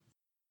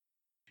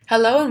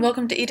Hello and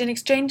welcome to Eden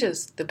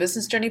Exchanges, the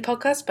business journey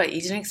podcast by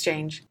Eden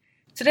Exchange.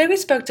 Today we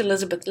spoke to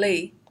Elizabeth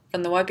Lee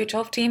from the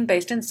YB12 team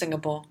based in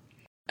Singapore,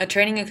 a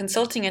training and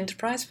consulting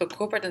enterprise for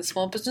corporate and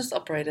small business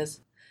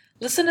operators.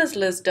 Listen as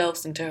Liz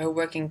delves into her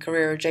working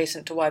career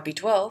adjacent to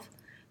YB12,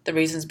 the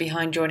reasons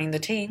behind joining the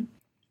team,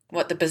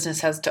 what the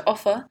business has to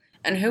offer,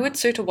 and who would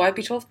suit a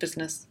YB12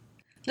 business.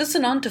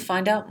 Listen on to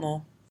find out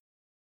more.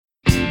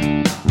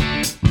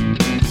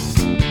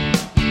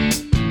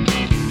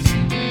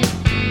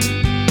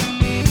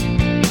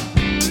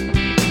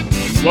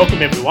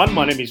 Welcome everyone,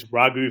 my name is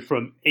Raghu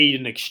from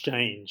Eden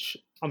Exchange.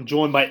 I'm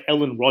joined by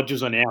Ellen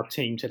Rogers on our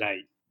team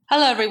today.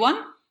 Hello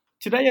everyone.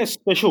 Today our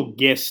special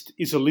guest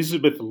is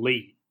Elizabeth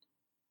Lee,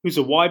 who's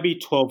a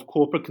YB12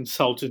 corporate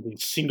consultant in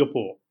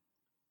Singapore.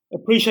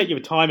 Appreciate your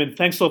time and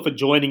thanks a lot for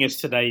joining us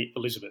today,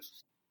 Elizabeth.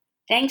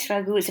 Thanks,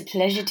 Raghu. It's a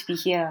pleasure to be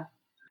here.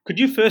 Could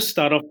you first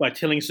start off by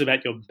telling us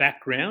about your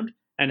background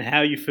and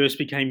how you first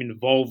became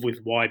involved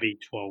with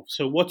YB12?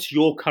 So what's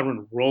your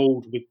current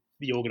role with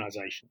the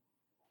organisation?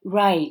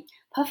 Right.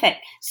 Perfect.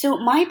 So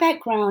my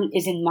background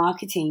is in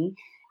marketing,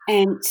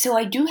 and so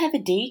I do have a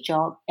day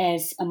job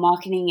as a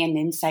marketing and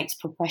insights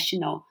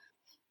professional.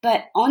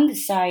 But on the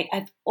side,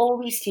 I've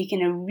always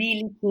taken a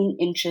really keen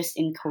interest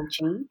in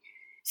coaching.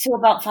 So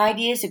about 5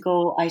 years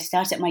ago, I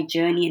started my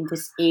journey in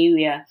this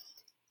area,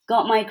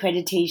 got my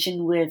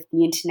accreditation with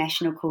the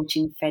International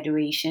Coaching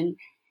Federation,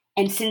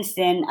 and since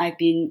then I've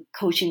been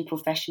coaching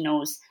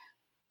professionals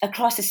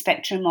across a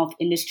spectrum of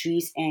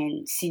industries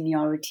and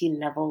seniority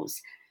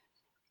levels.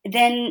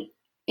 Then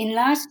in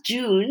last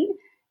June,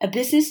 a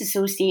business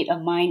associate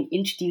of mine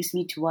introduced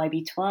me to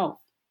YB12.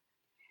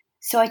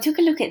 So I took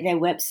a look at their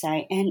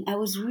website and I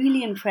was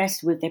really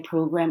impressed with their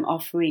program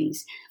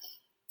offerings.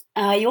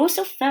 I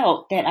also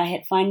felt that I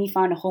had finally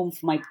found a home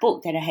for my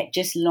book that I had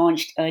just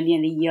launched earlier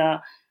in the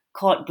year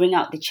called Bring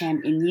Out the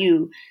Champ in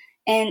You.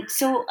 And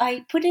so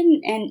I put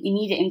in an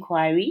immediate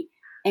inquiry,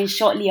 and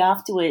shortly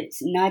afterwards,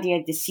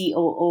 Nadia, the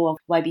COO of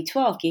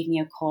YB12, gave me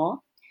a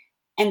call,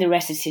 and the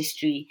rest is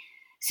history.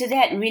 So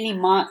that really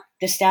marked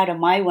the start of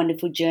my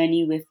wonderful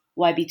journey with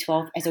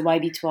YB12 as a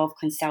YB12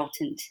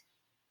 consultant.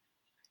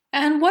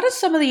 And what are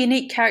some of the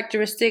unique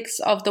characteristics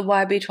of the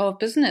YB12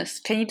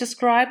 business? Can you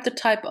describe the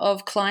type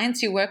of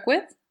clients you work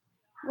with?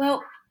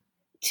 Well,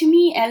 to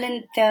me,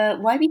 Ellen, the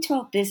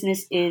YB12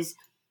 business is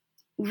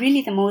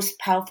really the most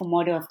powerful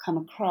model I've come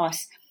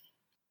across.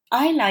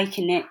 I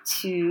liken it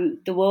to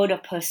the world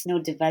of personal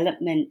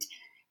development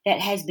that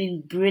has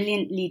been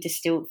brilliantly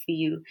distilled for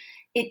you.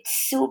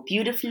 It's so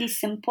beautifully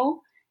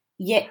simple,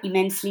 yet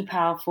immensely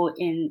powerful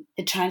in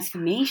the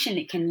transformation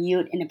it can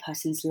yield in a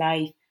person's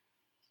life.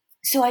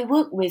 So I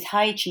work with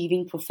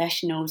high-achieving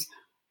professionals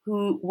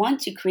who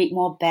want to create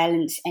more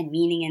balance and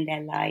meaning in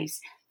their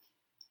lives.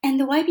 And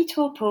the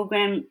YB12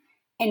 program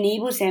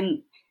enables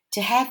them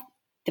to have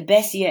the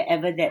best year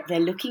ever that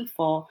they're looking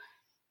for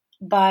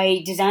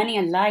by designing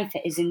a life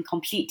that is in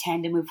complete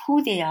tandem with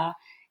who they are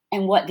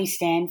and what they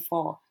stand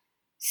for,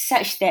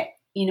 such that,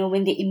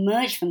 when they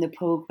emerge from the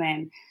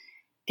program,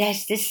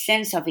 there's this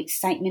sense of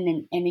excitement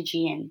and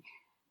energy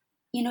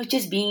and,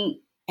 just being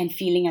and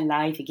feeling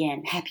alive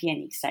again, happy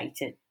and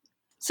excited.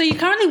 So you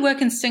currently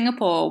work in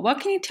Singapore. What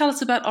can you tell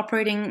us about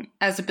operating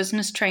as a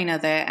business trainer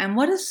there? And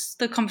what is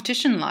the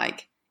competition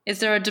like? Is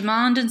there a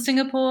demand in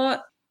Singapore?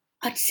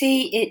 I'd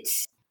say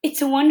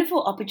it's a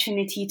wonderful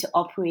opportunity to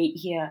operate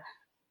here.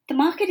 The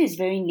market is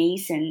very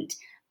nascent,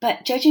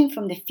 but judging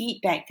from the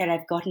feedback that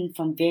I've gotten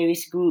from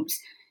various groups,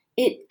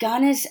 it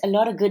garners a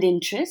lot of good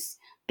interest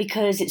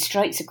because it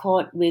strikes a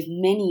chord with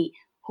many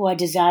who are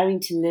desiring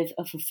to live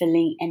a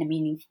fulfilling and a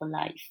meaningful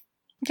life.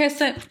 Okay,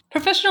 so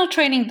professional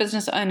training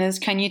business owners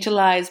can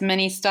utilize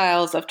many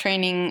styles of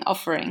training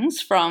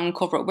offerings, from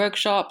corporate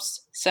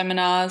workshops,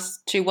 seminars,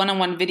 to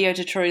one-on-one video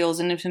tutorials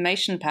and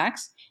information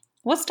packs.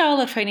 What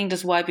style of training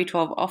does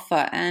YB12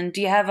 offer, and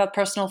do you have a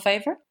personal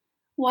favorite?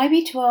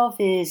 YB12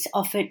 is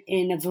offered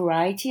in a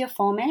variety of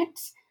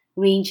formats,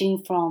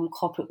 ranging from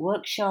corporate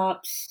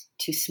workshops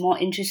to small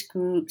interest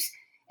groups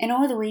and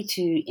all the way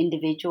to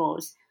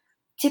individuals.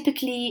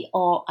 Typically,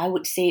 or I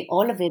would say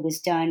all of it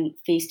is done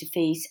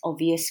face-to-face or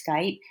via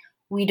Skype.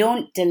 We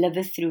don't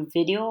deliver through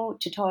video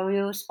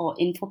tutorials or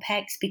info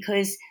packs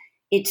because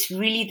it's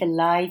really the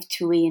live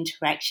two-way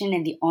interaction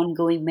and the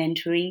ongoing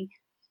mentoring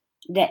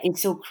that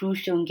is so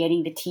crucial in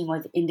getting the team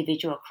or the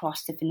individual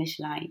across the finish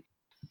line.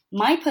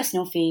 My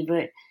personal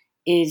favorite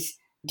is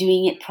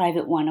doing it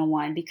private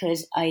one-on-one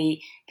because I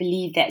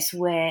believe that's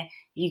where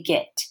you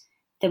get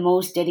the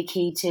most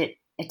dedicated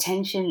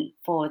attention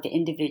for the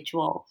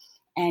individual,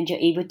 and you're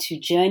able to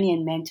journey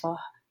and mentor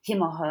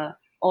him or her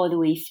all the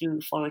way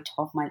through for a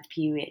 12-month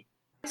period.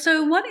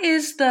 So what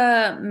is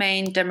the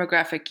main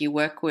demographic you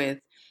work with?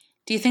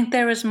 Do you think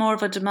there is more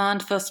of a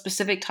demand for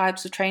specific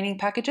types of training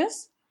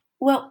packages?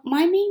 Well,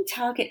 my main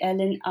target,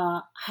 Ellen,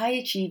 are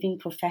high-achieving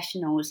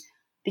professionals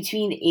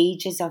between the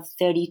ages of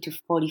 30 to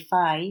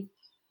 45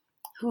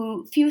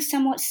 who feel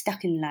somewhat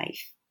stuck in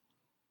life.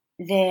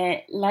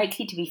 They're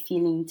likely to be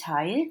feeling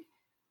tired,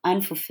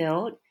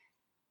 unfulfilled,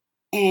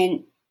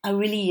 and are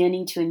really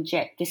yearning to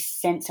inject this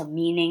sense of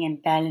meaning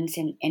and balance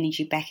and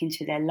energy back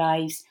into their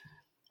lives.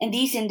 And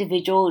these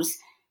individuals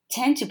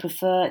tend to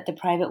prefer the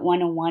private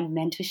one-on-one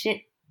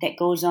mentorship that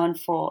goes on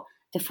for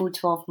the full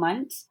 12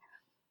 months,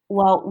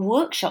 while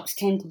workshops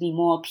tend to be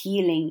more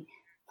appealing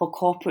for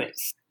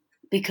corporates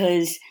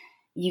because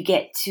you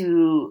get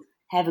to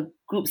have a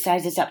group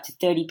sizes up to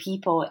 30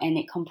 people and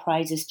it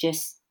comprises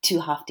just 2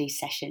 half-day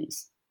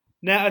sessions.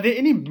 Now, are there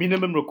any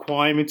minimum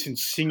requirements in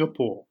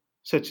Singapore,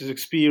 such as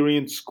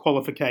experience,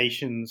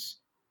 qualifications,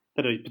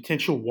 that a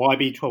potential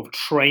YB12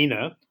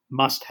 trainer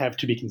must have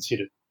to be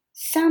considered?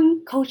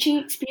 Some coaching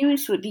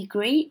experience would be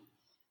great,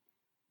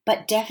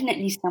 but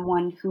definitely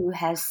someone who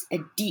has a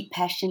deep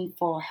passion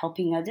for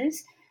helping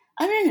others.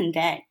 Other than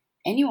that,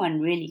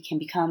 anyone really can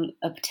become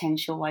a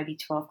potential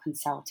YB12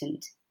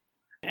 consultant.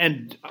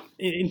 And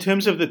in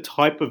terms of the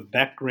type of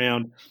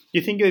background, do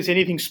you think there's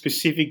anything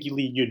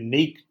specifically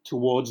unique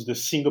towards the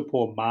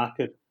Singapore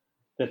market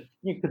that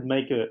you could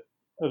make a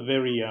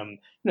very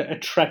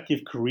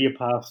attractive career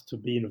path to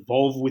be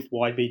involved with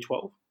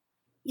YB12?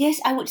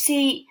 Yes, I would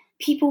say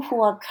people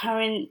who are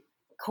current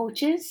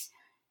coaches,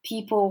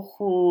 people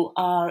who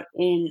are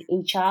in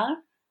HR,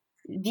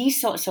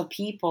 these sorts of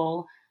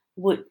people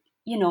would,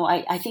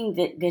 I think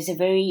that there's a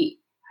very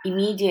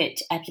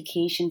immediate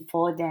application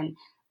for them.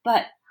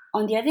 But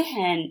on the other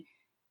hand,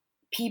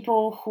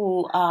 people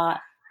who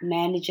are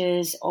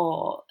managers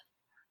or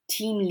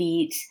team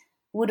leads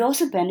would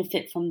also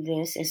benefit from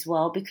this as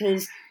well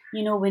because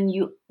when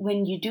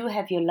you do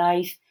have your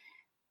life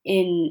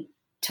in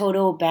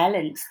total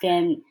balance,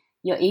 then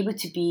you're able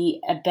to be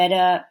a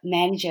better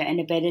manager and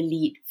a better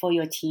lead for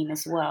your team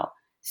as well.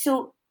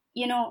 So,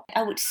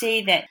 I would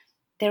say that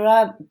there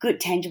are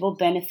good tangible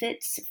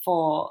benefits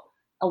for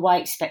a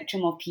wide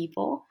spectrum of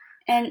people.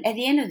 And at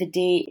the end of the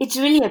day, it's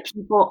really a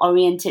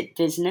people-oriented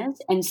business.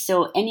 And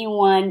so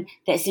anyone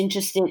that's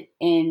interested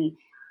in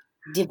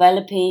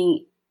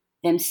developing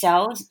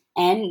themselves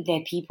and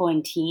their people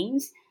and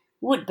teams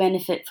would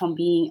benefit from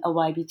being a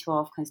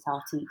YB12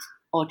 consultant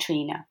or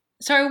trainer.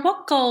 So,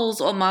 what goals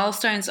or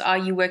milestones are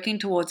you working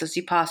towards as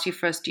you pass your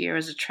first year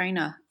as a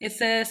trainer? Is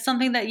there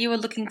something that you are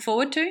looking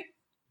forward to?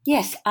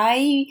 Yes,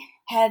 I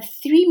have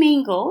 3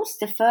 main goals.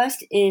 The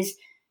first is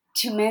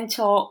to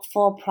mentor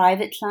 4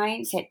 private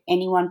clients at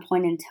any one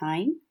point in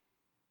time.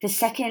 The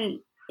second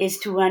is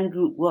to run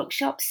group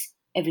workshops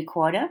every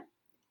quarter.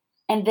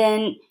 And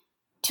then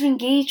to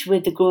engage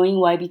with the growing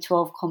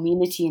YB12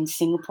 community in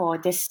Singapore.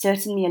 There's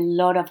certainly a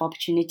lot of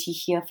opportunity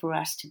here for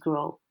us to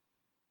grow.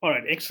 All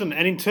right, excellent.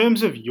 And in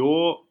terms of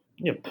your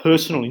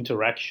personal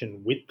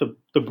interaction with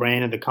the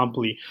brand and the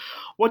company,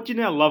 what do you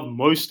now love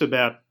most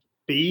about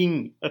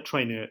being a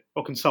trainer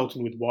or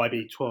consultant with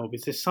YB12?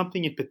 Is there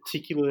something in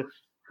particular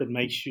that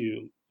makes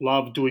you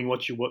love doing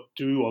what you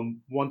do or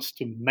wants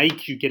to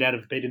make you get out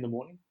of bed in the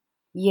morning?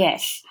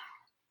 Yes,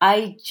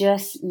 I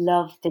just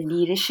love the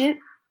leadership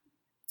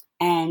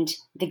and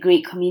the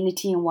great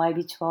community in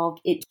YB12.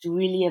 It's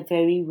really a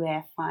very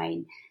rare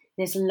find.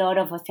 There's a lot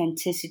of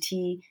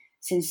authenticity,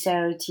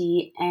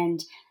 sincerity,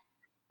 and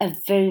a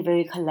very,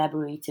 very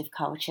collaborative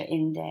culture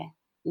in there.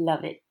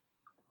 Love it.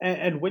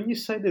 And when you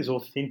say there's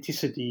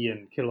authenticity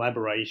and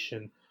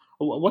collaboration,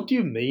 what do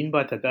you mean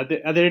by that?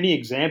 Are there any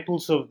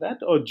examples of that,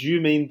 or do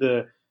you mean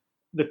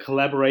the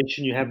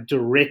collaboration you have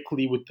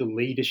directly with the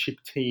leadership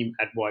team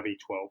at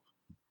YB12?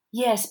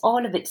 Yes,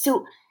 all of it.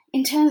 So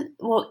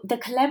the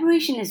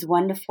collaboration is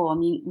wonderful. I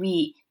mean,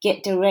 we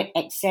get direct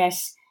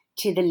access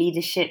to the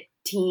leadership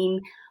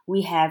team.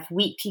 We have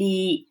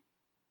weekly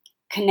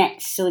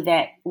connects so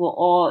that we're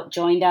all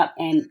joined up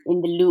and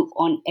in the loop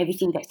on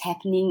everything that's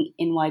happening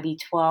in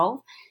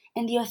YB12.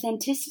 And the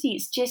authenticity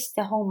is just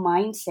the whole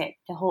mindset,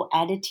 the whole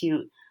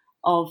attitude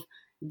of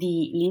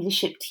the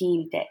leadership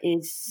team that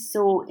is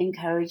so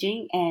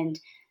encouraging and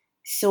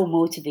so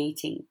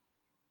motivating.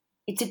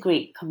 It's a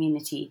great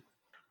community.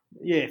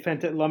 Yeah,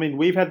 fantastic. I mean,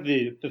 we've had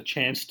the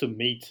chance to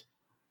meet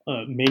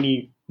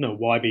many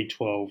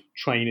YB12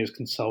 trainers,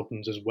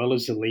 consultants, as well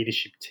as the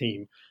leadership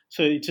team.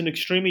 So it's an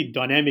extremely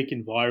dynamic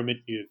environment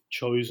you've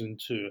chosen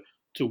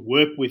to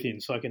work within.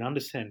 So I can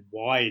understand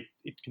why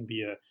it can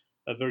be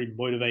a very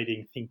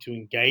motivating thing to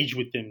engage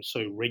with them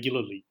so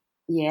regularly.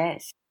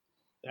 Yes.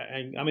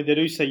 And I mean, they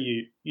do say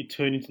you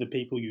turn into the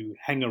people you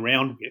hang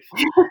around with.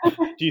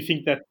 Do you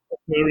think that's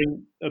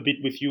occurring a bit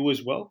with you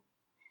as well?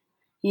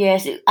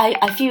 Yes,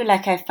 I feel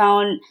like I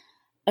found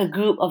a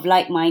group of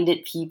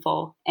like-minded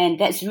people, and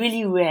that's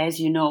really rare, as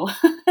you know.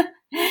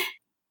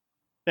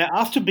 Now,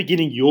 after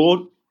beginning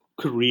your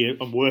career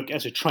and work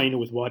as a trainer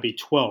with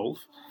YB12,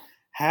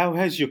 how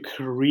has your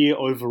career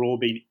overall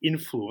been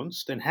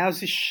influenced, and how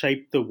has this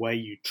shaped the way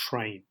you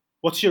train?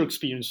 What's your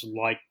experience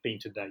like being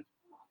today?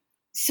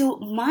 So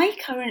my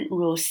current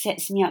role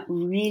sets me up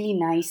really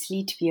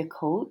nicely to be a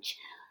coach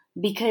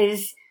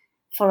because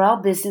for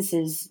our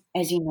businesses,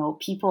 as you know,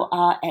 people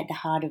are at the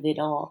heart of it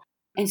all.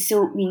 And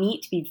so we need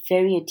to be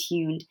very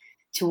attuned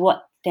to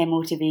what their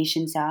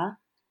motivations are,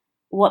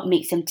 what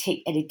makes them tick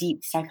at a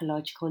deep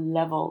psychological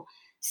level,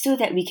 so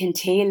that we can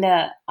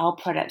tailor our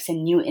products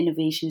and new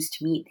innovations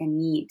to meet their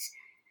needs.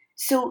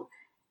 So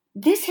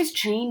this has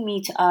trained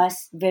me to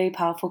ask very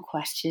powerful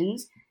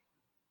questions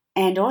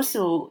and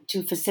also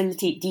to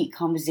facilitate deep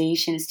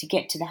conversations to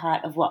get to the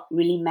heart of what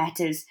really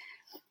matters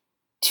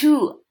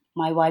to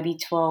my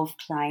YB12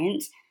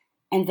 clients,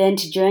 and then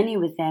to journey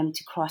with them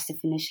to cross the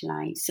finish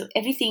line. So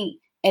everything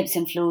ebbs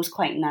and flows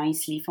quite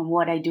nicely from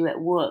what I do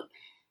at work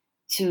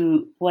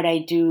to what I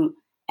do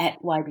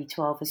at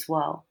YB12 as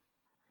well.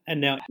 And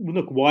now,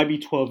 look,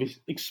 YB12 is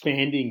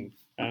expanding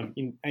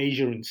in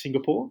Asia and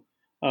Singapore.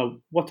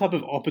 What type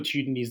of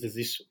opportunities does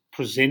this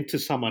present to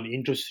someone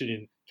interested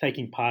in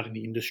taking part in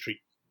the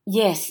industry?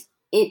 Yes,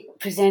 it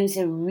presents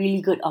a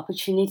really good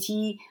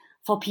opportunity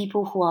for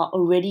people who are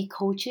already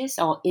coaches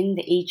or in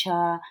the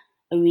HR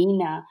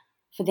arena,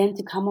 for them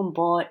to come on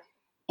board,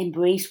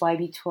 embrace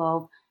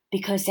YB12,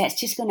 because that's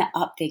just going to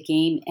up their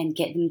game and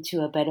get them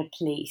to a better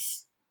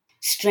place.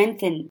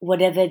 Strengthen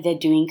whatever they're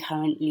doing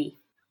currently.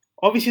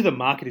 Obviously, the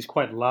market is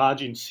quite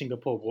large in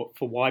Singapore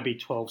for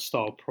YB12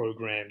 style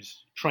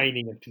programs,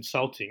 training and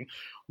consulting.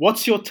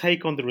 What's your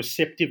take on the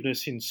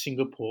receptiveness in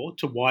Singapore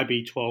to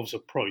YB12's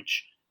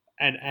approach?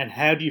 And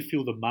how do you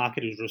feel the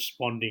market is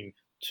responding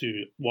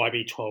to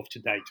YB12 to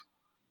date?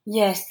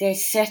 Yes, there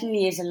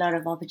certainly is a lot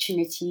of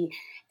opportunity,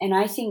 and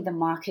I think the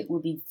market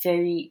will be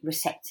very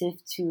receptive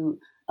to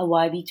a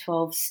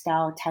YB12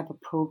 style type of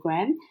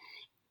program.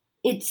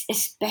 It's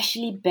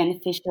especially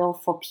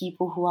beneficial for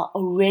people who are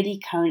already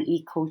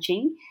currently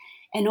coaching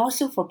and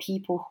also for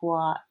people who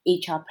are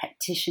HR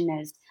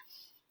practitioners.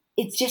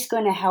 It's just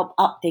going to help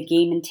up their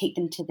game and take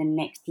them to the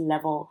next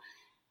level.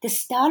 The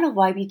style of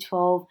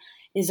YB12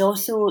 is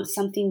also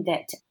something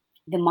that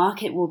the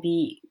market will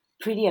be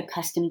pretty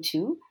accustomed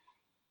to.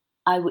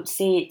 I would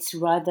say it's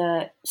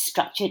rather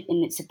structured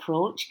in its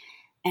approach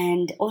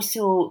and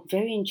also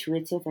very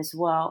intuitive as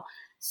well.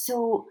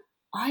 So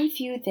I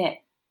view that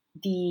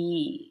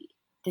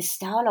the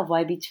style of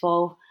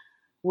YB12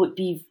 would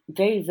be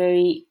very,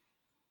 very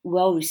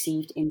well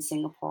received in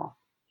Singapore.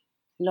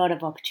 A lot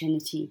of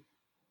opportunity.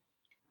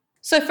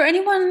 So for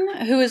anyone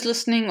who is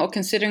listening or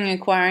considering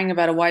inquiring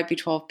about a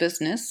YB12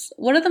 business,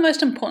 what are the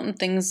most important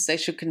things they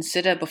should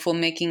consider before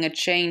making a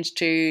change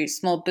to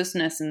small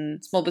business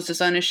and small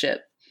business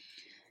ownership,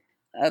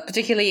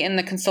 particularly in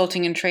the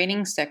consulting and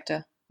training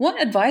sector?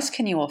 What advice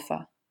can you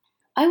offer?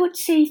 I would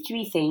say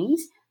 3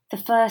 things. The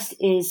first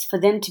is for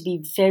them to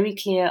be very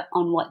clear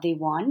on what they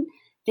want.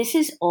 This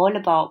is all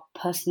about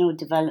personal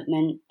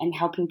development and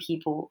helping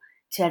people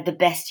to have the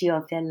best year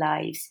of their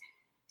lives.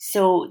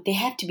 So they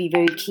have to be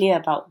very clear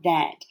about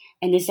that.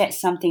 And is that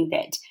something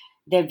that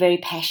they're very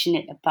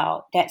passionate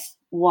about? That's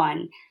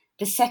one.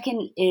 The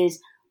second is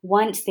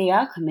once they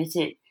are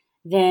committed,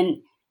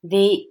 then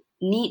they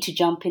need to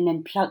jump in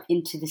and plug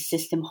into the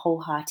system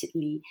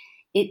wholeheartedly.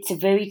 It's a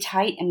very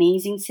tight,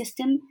 amazing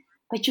system,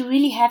 but you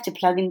really have to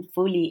plug in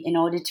fully in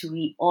order to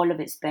reap all of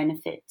its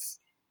benefits.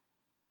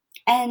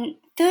 And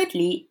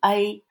thirdly,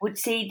 I would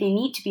say they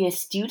need to be a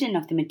student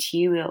of the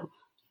material,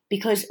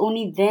 because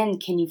only then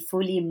can you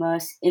fully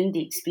immerse in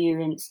the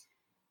experience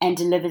and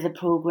deliver the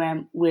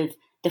program with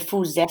the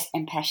full zest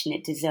and passion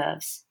it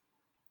deserves.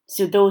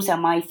 So those are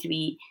my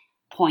 3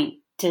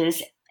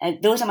 pointers. And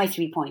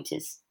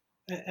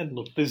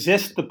look, the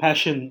zest, the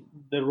passion,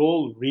 they're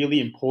all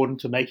really important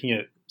to making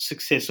a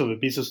success of a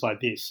business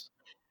like this.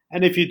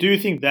 And if you do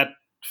think that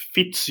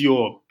fits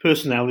your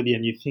personality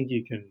and you think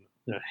you can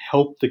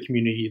help the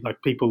community,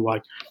 like people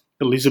like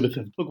Elizabeth,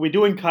 look, we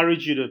do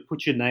encourage you to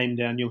put your name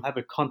down. You'll have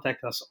a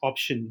contact us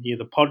option near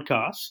the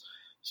podcast.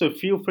 So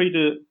feel free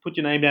to put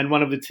your name down.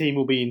 One of the team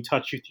will be in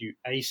touch with you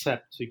ASAP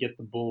to get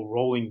the ball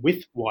rolling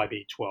with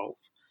YB12.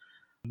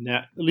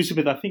 Now,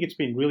 Elizabeth, I think it's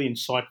been really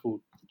insightful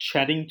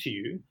chatting to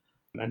you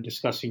and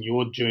discussing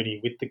your journey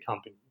with the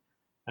company.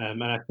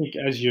 And I think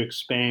as you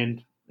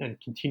expand and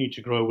continue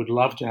to grow, we'd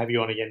love to have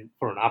you on again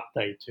for an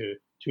update to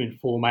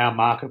inform our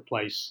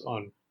marketplace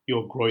on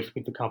your growth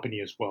with the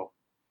company as well.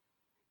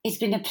 It's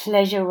been a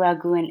pleasure,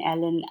 Raghu and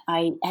Ellen.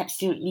 I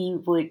absolutely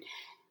would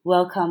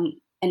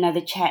welcome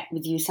another chat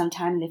with you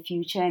sometime in the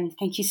future. And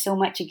thank you so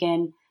much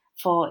again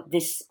for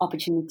this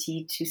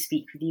opportunity to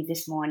speak with you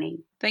this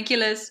morning. Thank you,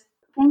 Liz.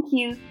 Thank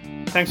you.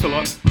 Thanks a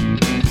lot.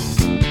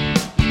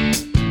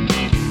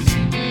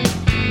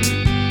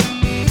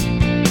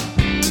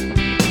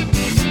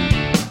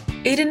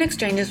 Eden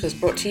Exchanges was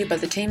brought to you by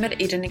the team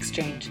at Eden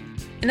Exchange.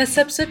 In this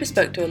episode, we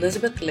spoke to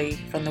Elizabeth Lee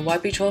from the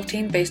YB12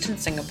 team based in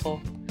Singapore,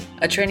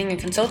 a training and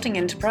consulting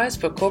enterprise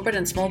for corporate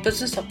and small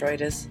business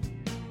operators.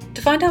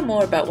 To find out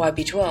more about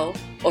YB12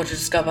 or to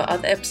discover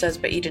other episodes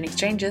by Eden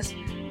Exchanges,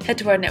 head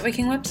to our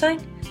networking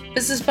website,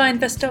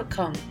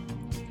 businessbyinvest.com.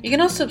 You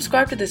can also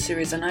subscribe to this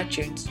series on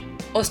iTunes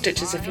or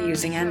Stitches if you're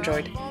using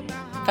Android.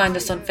 Find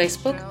us on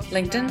Facebook,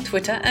 LinkedIn,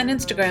 Twitter, and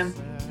Instagram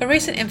for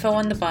recent info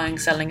on the buying,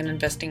 selling, and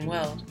investing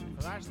world.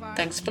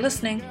 Thanks for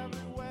listening.